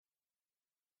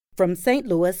from St.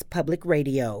 Louis Public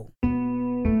Radio.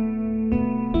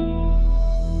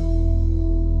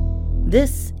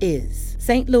 This is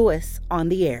St. Louis on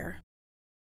the Air.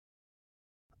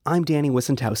 I'm Danny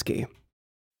Wicentowski.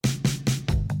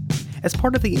 As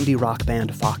part of the indie rock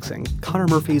band Foxing, Conor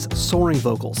Murphy's soaring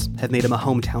vocals have made him a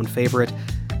hometown favorite.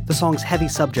 The song's heavy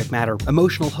subject matter,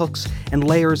 emotional hooks, and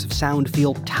layers of sound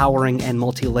feel towering and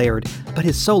multi-layered, but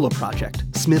his solo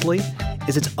project, Smidley,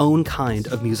 is its own kind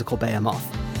of musical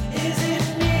behemoth.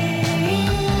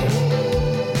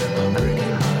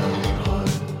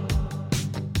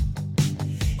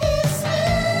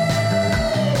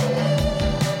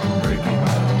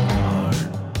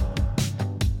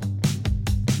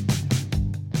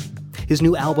 His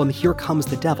new album, Here Comes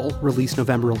the Devil, released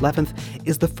November 11th,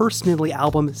 is the first Smidley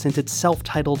album since its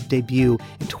self-titled debut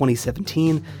in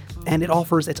 2017, and it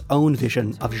offers its own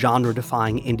vision of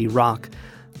genre-defying indie rock.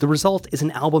 The result is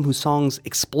an album whose songs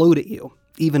explode at you,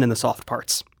 even in the soft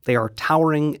parts. They are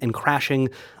towering and crashing,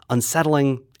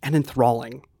 unsettling and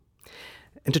enthralling.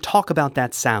 And to talk about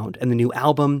that sound and the new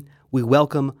album, we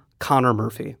welcome Conor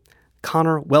Murphy.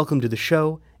 Conor, welcome to the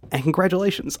show. And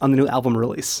congratulations on the new album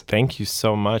release. Thank you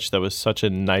so much. That was such a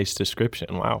nice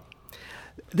description. Wow.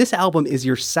 This album is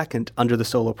your second under the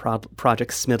solo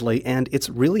project Smidley, and it's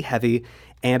really heavy,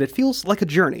 and it feels like a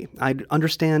journey. I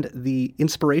understand the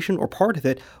inspiration, or part of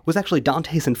it, was actually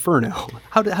Dante's Inferno.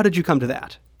 How did you come to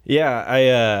that?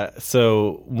 Yeah,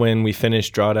 so when we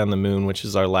finished Draw Down the Moon, which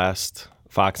is our last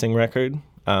Foxing record,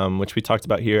 which we talked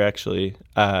about here actually,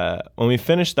 when we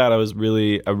finished that, I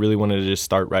really wanted to just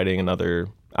start writing another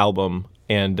album,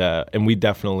 and we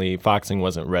definitely, Foxing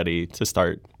wasn't ready to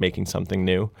start making something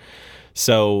new.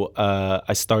 So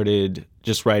I started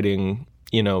just writing,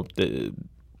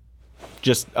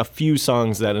 just a few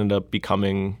songs that ended up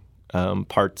becoming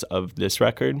parts of this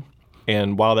record.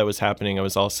 And while that was happening, I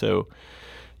was also,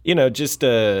 just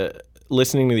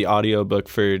listening to the audiobook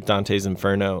for Dante's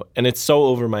Inferno, and it's so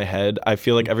over my head. I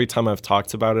feel like every time I've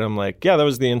talked about it, I'm like, yeah, that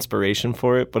was the inspiration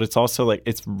for it, but it's also like,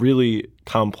 it's really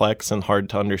complex and hard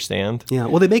to understand. Yeah,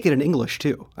 well, they make it in English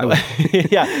too.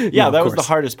 Yeah, that was the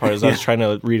hardest part, is I was trying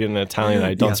to read it in Italian, and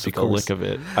I don't speak a lick of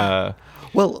it.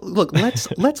 Well, look,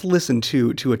 let's listen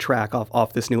to a track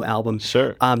off this new album.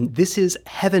 Sure. This is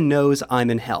Heaven Knows I'm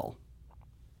in Hell.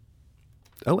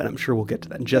 Oh, and I'm sure we'll get to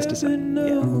that in just a second.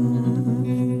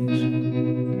 I'm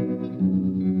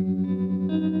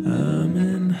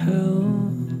in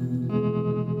hell.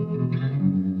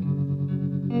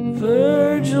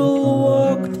 Virgil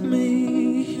walked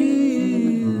me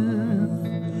here,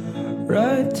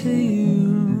 right to you.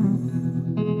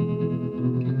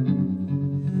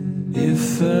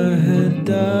 If I had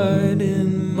died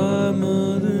in my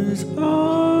mother's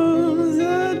arms,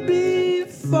 I'd be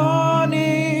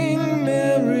fawning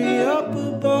Mary up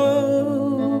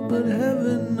above, but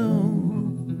heaven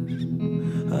knows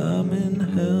I'm in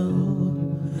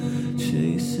hell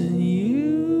chasing you.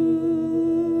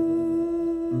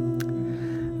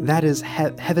 That is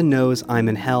Heaven Knows I'm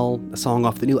in Hell, a song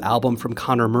off the new album from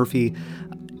Conor Murphy.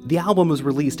 The album was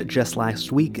released just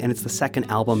last week, and it's the second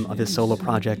album of his solo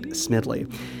project, Smidley.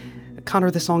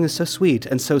 Conor, this song is so sweet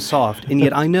and so soft, and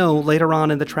yet I know later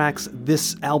on in the tracks,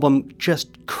 this album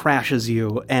just crashes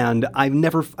you, and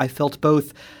I felt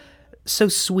both so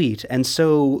sweet and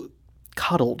so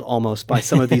cuddled almost by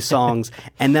some of these songs,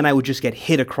 and then I would just get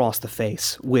hit across the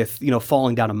face with,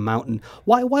 falling down a mountain.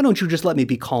 Why don't you just let me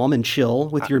be calm and chill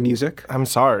with your music? I'm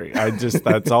sorry.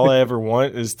 That's all I ever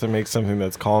want, is to make something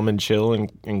that's calm and chill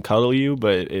and cuddle you,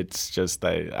 but it's just,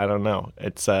 I don't know.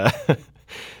 It's, no,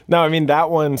 I mean, that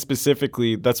one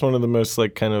specifically, that's one of the most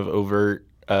kind of overt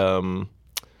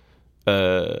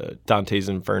Dante's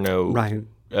Inferno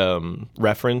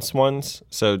reference ones.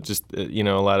 So just, a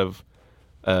lot of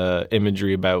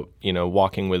imagery about,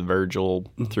 walking with Virgil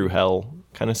through hell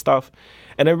kind of stuff.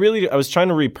 And I was trying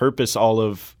to repurpose all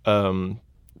of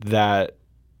that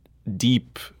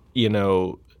deep,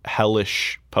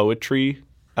 hellish poetry,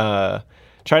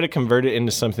 try to convert it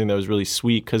into something that was really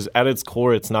sweet, because at its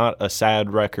core, it's not a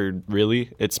sad record, really.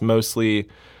 It's mostly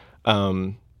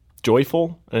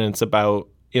joyful, and it's about,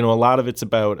 a lot of it's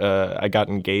about, I got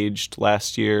engaged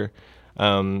last year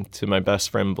to my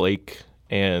best friend Blake,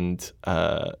 and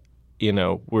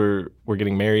we're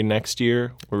getting married next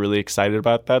year. We're really excited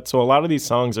about that. So a lot of these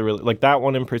songs are really, like that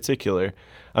one in particular,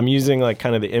 I'm using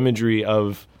kind of the imagery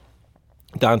of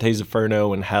Dante's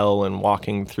Inferno and hell, and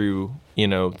walking through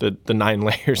the 9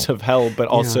 layers of hell, but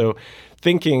also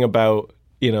thinking about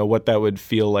what that would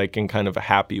feel like in kind of a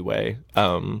happy way.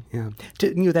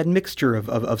 That mixture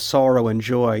of sorrow and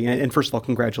joy. And first of all,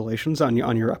 congratulations on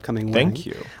your upcoming wedding. Thank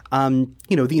you.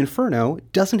 The Inferno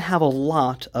doesn't have a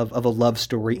lot of a love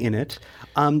story in it.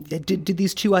 Did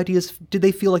these two ideas, did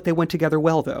they feel like they went together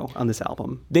well, though, on this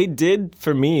album? They did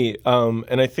for me.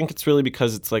 And I think it's really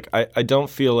because it's like I don't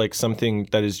feel like something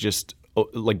that is just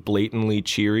like blatantly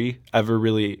cheery ever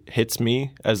really hits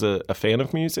me as a fan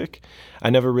of music. I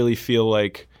never really feel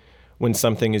like when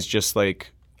something is just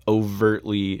like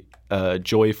overtly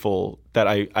joyful that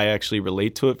I actually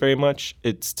relate to it very much.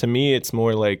 To me it's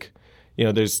more like,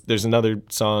 there's another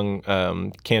song,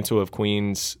 Canto of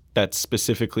Queens, that's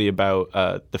specifically about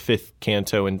the fifth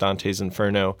canto in Dante's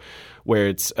Inferno, where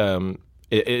it's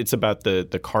about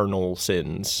the carnal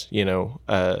sins,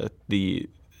 the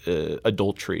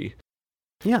adultery.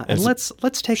 Yeah, and let's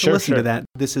take a listen to that.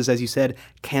 This is, as you said,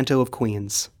 Canto of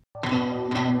Queens.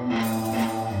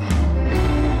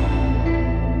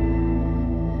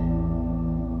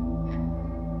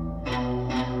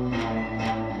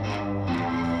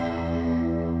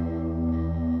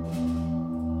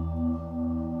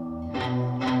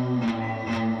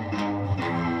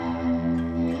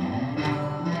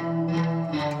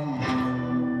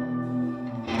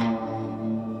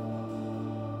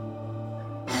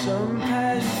 Some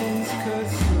passions cut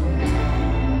so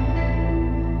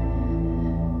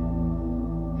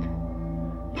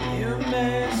you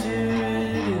measure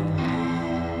it in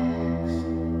leagues.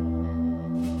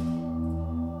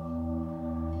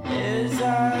 His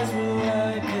eyes were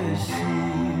like a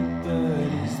sheep, but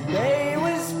his bay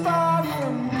was far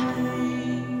from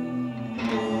bleeding.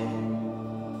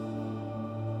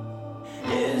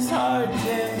 His heart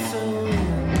gentle.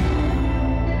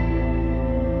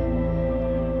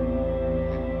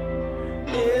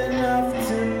 Enough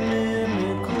to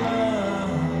mimic love,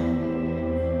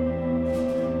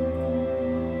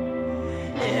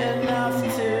 enough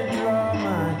to draw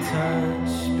my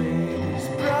touch, but his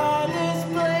blood is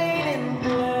blade and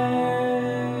blood,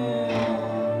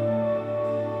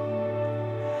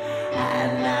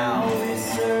 and now we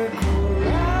circle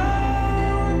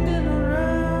round and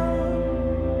around.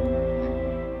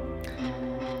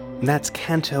 That's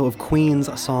Canto of Queens,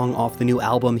 a song off the new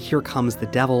album Here Comes the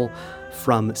Devil,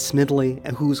 from Smidley,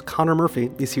 whose Connor Murphy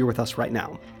is here with us right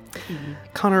now. Mm-hmm.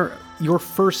 Connor, your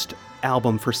first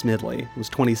album for Smidley was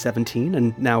 2017,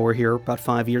 and now we're here about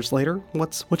 5 years later.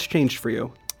 What's changed for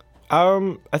you?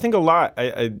 I think a lot.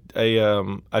 I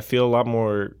feel a lot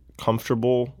more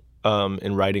comfortable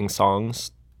in writing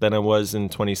songs than I was in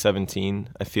 2017.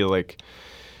 I feel like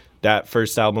that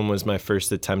first album was my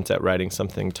first attempt at writing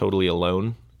something totally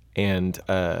alone, and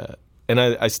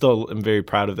I still am very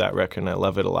proud of that record, and I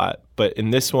love it a lot. But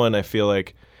in this one, I feel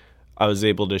like I was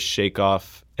able to shake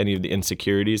off any of the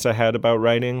insecurities I had about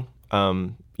writing.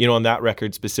 On that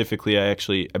record specifically, I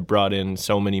brought in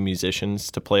so many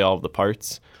musicians to play all of the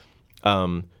parts.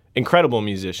 Incredible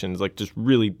musicians, like just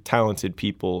really talented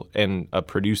people, and a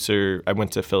producer. I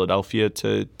went to Philadelphia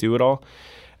to do it all.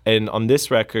 And on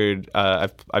this record, I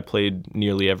played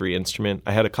nearly every instrument.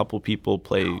 I had a couple people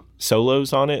play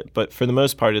solos on it, but for the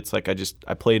most part, it's like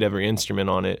I played every instrument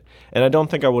on it. And I don't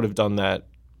think I would have done that,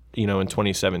 in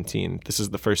 2017. This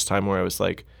is the first time where I was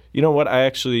like, you know what,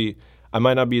 I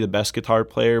might not be the best guitar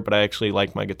player, but I actually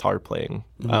like my guitar playing.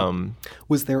 Mm-hmm.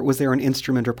 Was there an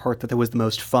instrument or part that was the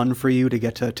most fun for you to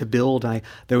get to build?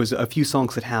 There was a few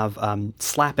songs that have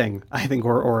slapping, I think,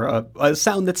 or a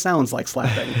sound that sounds like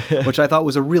slapping, which I thought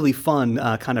was a really fun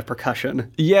kind of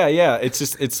percussion. Yeah.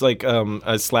 It's like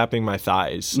slapping my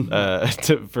thighs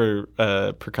for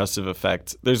percussive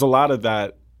effect. There's a lot of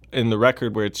that in the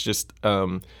record where it's just,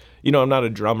 I'm not a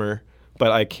drummer,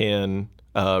 but I can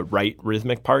write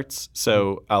rhythmic parts.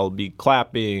 So I'll be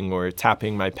clapping or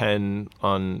tapping my pen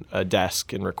on a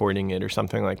desk and recording it or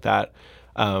something like that.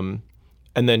 And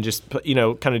then just, kind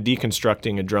of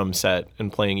deconstructing a drum set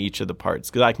and playing each of the parts.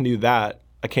 Because I can do that.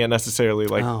 I can't necessarily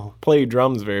play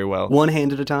drums very well. One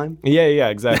hand at a time? Yeah,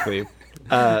 exactly.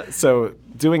 So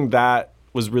doing that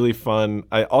was really fun.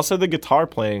 Also the guitar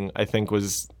playing, I think,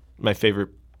 was my favorite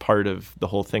part of the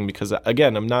whole thing, because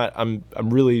again, I'm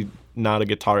really not a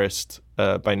guitarist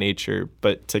by nature,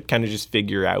 but to kind of just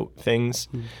figure out things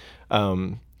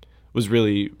was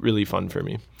really, really fun for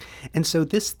me. And so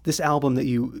this album that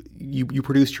you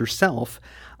produced yourself,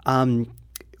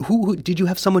 who did you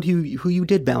have someone who you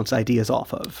did bounce ideas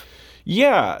off of?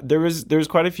 Yeah, there was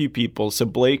quite a few people. So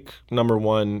Blake, number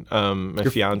one, my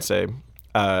fiance,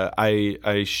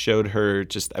 I showed her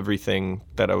just everything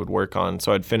that I would work on.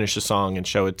 So I'd finish a song and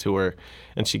show it to her,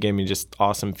 and she gave me just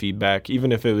awesome feedback.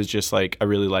 Even if it was just like, I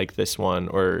really like this one,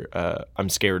 or I'm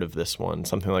scared of this one,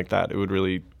 something like that. It would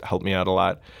really help me out a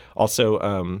lot.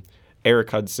 Also,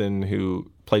 Eric Hudson, who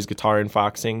plays guitar in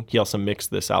Foxing, he also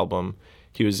mixed this album.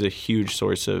 He was a huge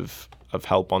source of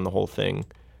help on the whole thing.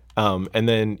 And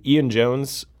then Ian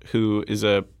Jones, who is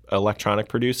a electronic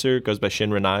producer, goes by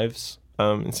Shinra Knives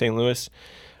in St. Louis.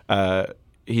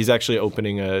 He's actually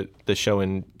opening the show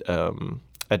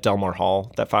at Delmar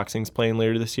Hall that Foxing's playing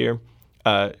later this year.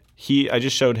 I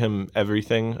just showed him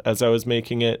everything as I was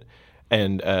making it,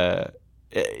 and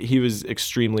he was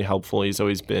extremely helpful. He's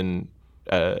always been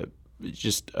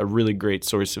just a really great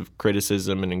source of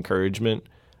criticism and encouragement.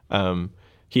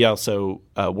 He also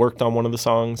worked on one of the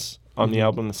songs on the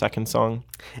album, the second song.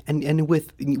 And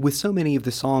with so many of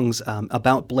the songs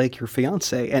about Blake, your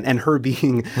fiance, and her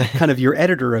being kind of your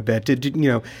editor a bit,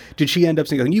 did she end up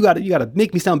saying, you got to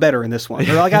make me sound better in this one,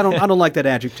 or like I don't like that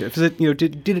adjective? Is it,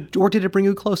 did it bring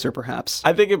you closer perhaps?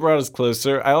 I think it brought us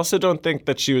closer. I also don't think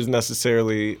that she was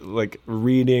necessarily like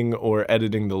reading or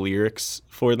editing the lyrics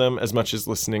for them as much as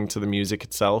listening to the music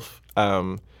itself.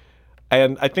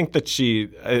 And I think that she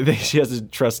has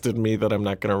trusted me that I'm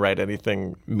not going to write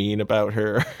anything mean about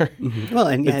her. Mm-hmm. Well,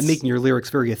 and making your lyrics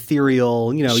very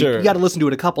ethereal. Sure. You got to listen to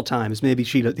it a couple times. Maybe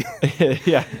she does.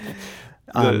 Yeah.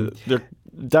 They're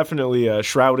definitely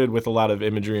shrouded with a lot of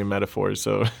imagery and metaphors.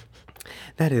 So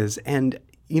that is. And,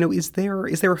 is there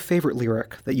a favorite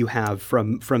lyric that you have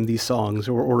from these songs,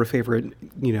 or a favorite,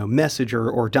 message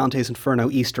or Dante's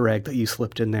Inferno Easter egg that you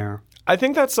slipped in there? I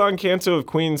think that song Canto of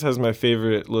Queens has my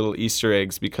favorite little Easter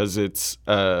eggs because it's,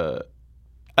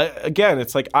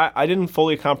 it's like I didn't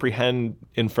fully comprehend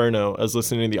Inferno. I was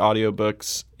listening to the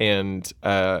audiobooks, and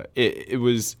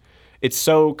it's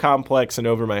so complex and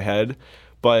over my head.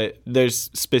 But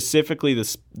there's specifically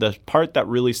the part that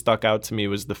really stuck out to me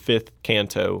was the fifth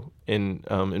canto in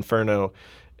Inferno.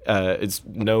 It's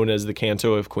known as the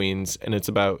Canto of Queens, and it's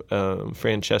about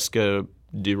Francesca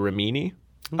di Rimini.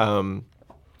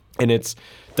 And it's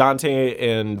Dante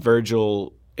and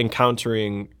Virgil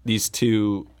encountering these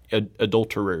two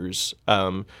adulterers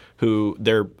who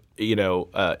their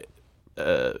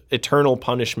eternal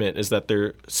punishment is that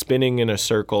they're spinning in a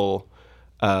circle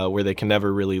where they can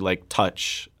never really like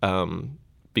touch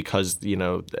because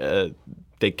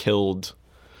they killed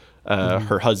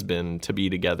her husband to be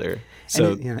together.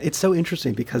 So it's so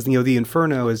interesting because the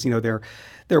Inferno is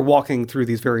they're walking through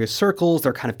these various circles.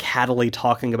 They're kind of cattily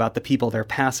talking about the people they're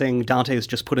passing. Dante is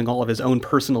just putting all of his own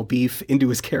personal beef into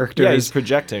his characters. Yeah, he's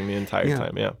projecting the entire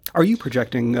time, yeah. Are you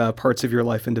projecting parts of your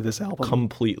life into this album?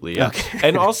 Completely, yeah. Okay.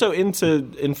 And also into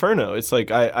Inferno. It's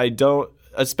like I don't,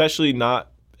 especially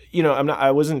not,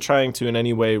 I wasn't trying to in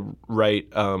any way write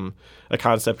a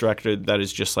concept record that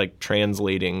is just like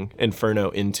translating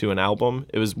Inferno into an album.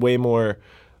 It was way more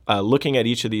looking at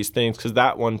each of these things, because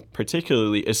that one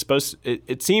particularly is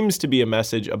it seems to be a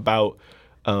message about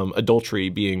adultery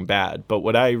being bad. But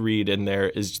what I read in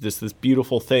there is this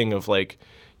beautiful thing of like,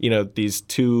 these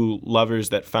two lovers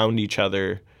that found each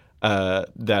other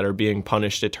that are being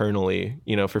punished eternally,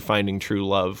 for finding true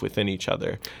love within each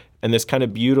other. And this kind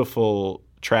of beautiful,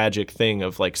 tragic thing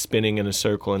of like spinning in a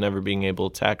circle and never being able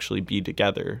to actually be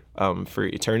together for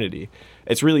eternity.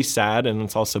 It's really sad, and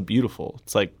it's also beautiful.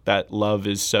 It's like that love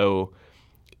is so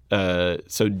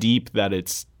deep that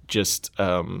it's just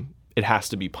it has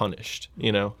to be punished.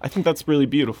 I think that's really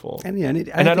beautiful. And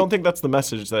I don't think that's the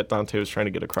message that Dante was trying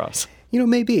to get across.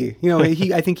 Maybe.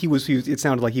 I think it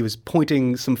sounded like he was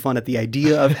pointing some fun at the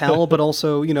idea of hell, but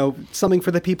also, something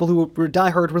for the people who were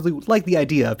diehard really like the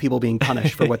idea of people being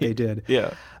punished for what they did.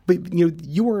 Yeah. But,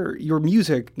 your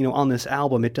music, on this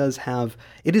album, it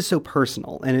is so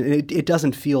personal, and it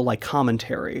doesn't feel like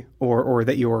commentary or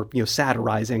that you're,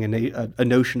 satirizing a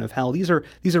notion of hell. These are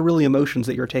really emotions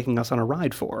that you're taking us on a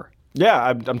ride for. Yeah,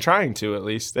 I'm trying to, at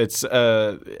least. It's,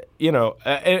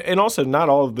 and also not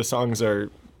all of the songs are,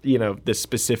 this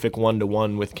specific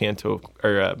one-to-one with Canto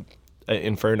or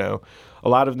Inferno. A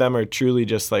lot of them are truly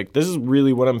just like, this is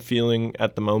really what I'm feeling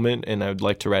at the moment, and I would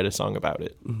like to write a song about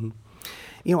it. Mm-hmm.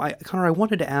 Connor, I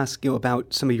wanted to ask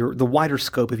about some of the wider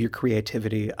scope of your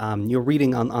creativity. You're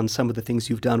reading on some of the things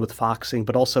you've done with Foxing,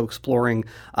 but also exploring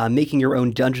making your own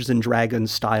Dungeons and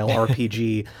Dragons style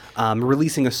RPG,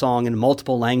 releasing a song in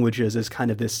multiple languages as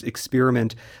kind of this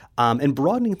experiment, and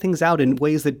broadening things out in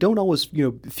ways that don't always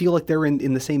feel like they're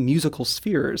in the same musical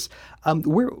spheres.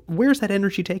 Where's that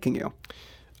energy taking you?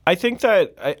 I think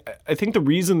that I think the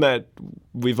reason that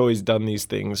we've always done these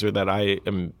things, or that I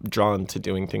am drawn to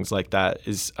doing things like that,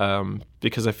 is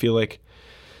because I feel like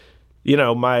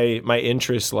my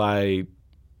interests lie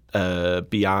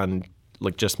beyond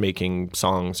like just making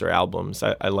songs or albums.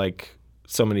 I like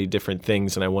so many different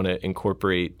things, and I want to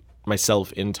incorporate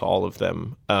myself into all of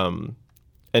them.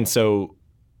 And so,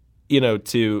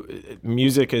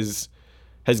 music has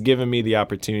given me the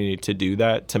opportunity to do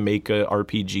that, to make a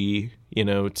RPG,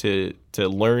 to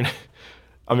learn,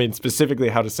 specifically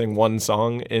how to sing one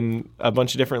song in a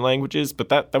bunch of different languages. But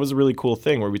that was a really cool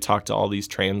thing where we talked to all these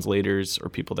translators or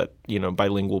people that,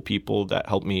 bilingual people that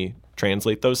helped me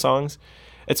translate those songs.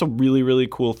 It's a really, really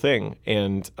cool thing.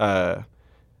 And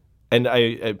I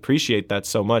appreciate that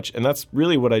so much. And that's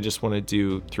really what I just want to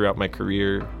do throughout my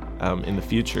career in the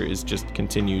future, is just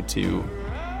continue to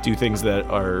do things that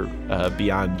are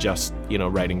beyond just,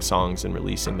 writing songs and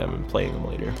releasing them and playing them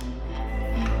later.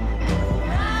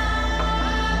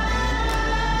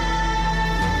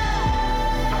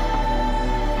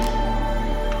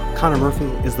 Conor Murphy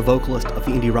is the vocalist of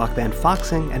the indie rock band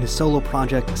Foxing, and his solo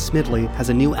project, Smidley, has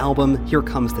a new album, Here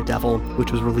Comes the Devil,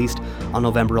 which was released on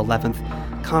November 11th.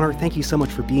 Conor, thank you so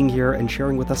much for being here and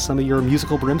sharing with us some of your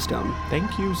musical brimstone.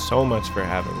 Thank you so much for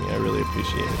having me. I really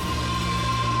appreciate it.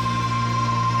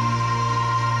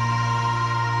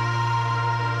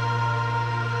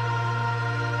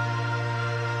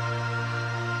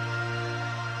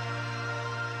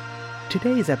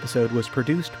 Today's episode was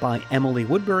produced by Emily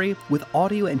Woodbury, with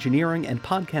audio engineering and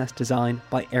podcast design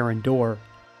by Aaron Dorr.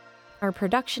 Our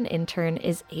production intern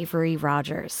is Avery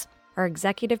Rogers. Our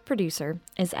executive producer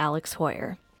is Alex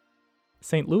Hoyer.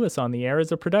 St. Louis on the Air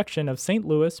is a production of St.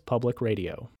 Louis Public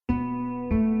Radio.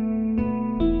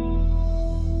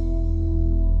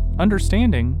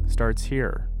 Understanding starts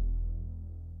here.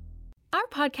 Our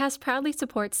podcast proudly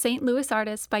supports St. Louis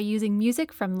artists by using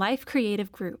music from Life Creative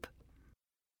Group.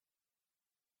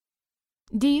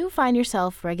 Do you find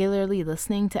yourself regularly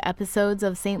listening to episodes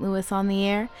of St. Louis on the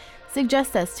Air?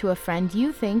 Suggest us to a friend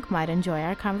you think might enjoy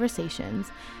our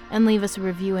conversations, and leave us a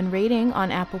review and rating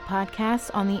on Apple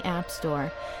Podcasts on the App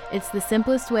Store. It's the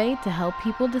simplest way to help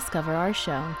people discover our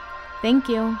show. Thank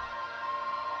you.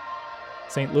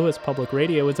 St. Louis Public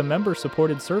Radio is a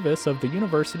member-supported service of the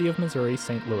University of Missouri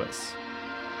St. Louis.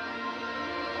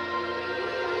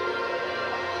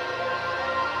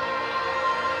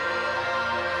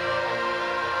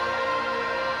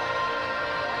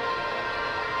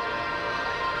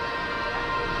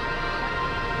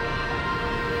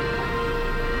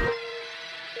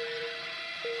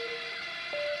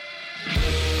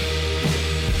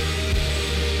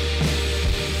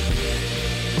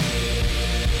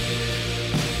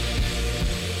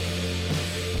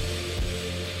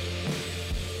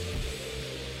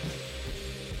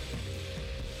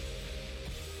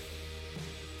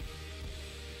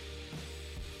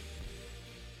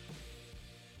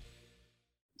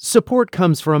 Support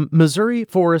comes from Missouri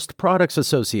Forest Products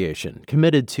Association,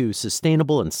 committed to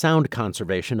sustainable and sound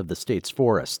conservation of the state's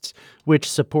forests,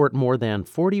 which support more than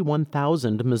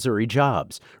 41,000 Missouri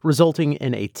jobs, resulting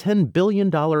in a $10 billion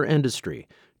industry.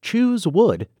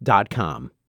 ChooseWood.com.